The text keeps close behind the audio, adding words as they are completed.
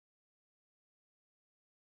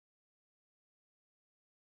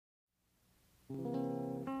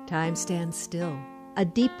Time stands still. A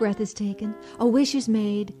deep breath is taken, a wish is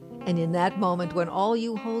made, and in that moment when all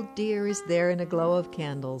you hold dear is there in a glow of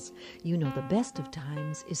candles, you know the best of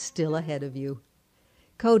times is still ahead of you.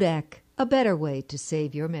 Kodak, a better way to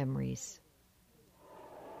save your memories.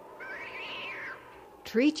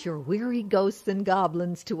 Treat your weary ghosts and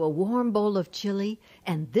goblins to a warm bowl of chili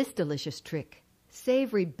and this delicious trick.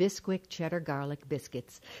 Savory Bisquick cheddar garlic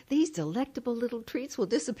biscuits. These delectable little treats will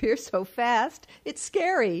disappear so fast, it's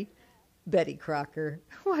scary. Betty Crocker,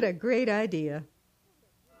 what a great idea.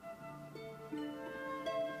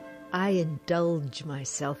 I indulge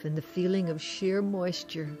myself in the feeling of sheer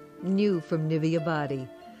moisture, new from Nivea Body.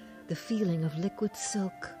 The feeling of liquid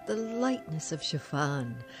silk, the lightness of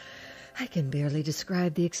chiffon. I can barely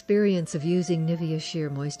describe the experience of using Nivea Sheer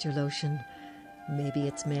Moisture Lotion. Maybe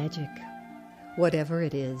it's magic. Whatever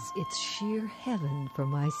it is, it's sheer heaven for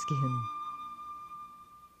my skin.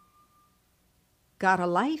 Got a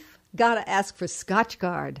life? Gotta ask for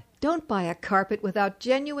Scotchgard. Don't buy a carpet without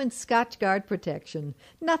genuine Scotchgard protection.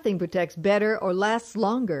 Nothing protects better or lasts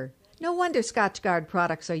longer. No wonder Scotchgard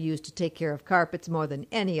products are used to take care of carpets more than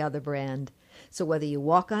any other brand. So whether you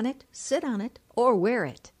walk on it, sit on it, or wear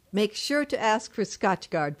it, make sure to ask for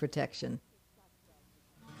Scotchgard protection.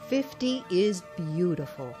 50 is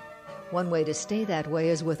beautiful. One way to stay that way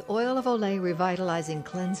is with Oil of Olay Revitalizing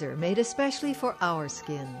Cleanser, made especially for our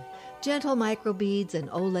skin. Gentle microbeads and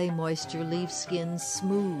Olay moisture leave skin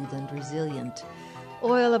smooth and resilient.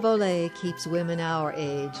 Oil of Olay keeps women our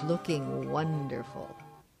age looking wonderful.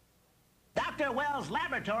 Dr. Wells'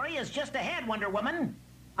 laboratory is just ahead, Wonder Woman.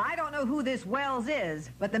 I don't know who this Wells is,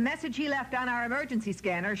 but the message he left on our emergency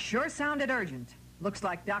scanner sure sounded urgent. Looks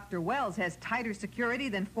like Dr. Wells has tighter security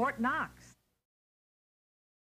than Fort Knox.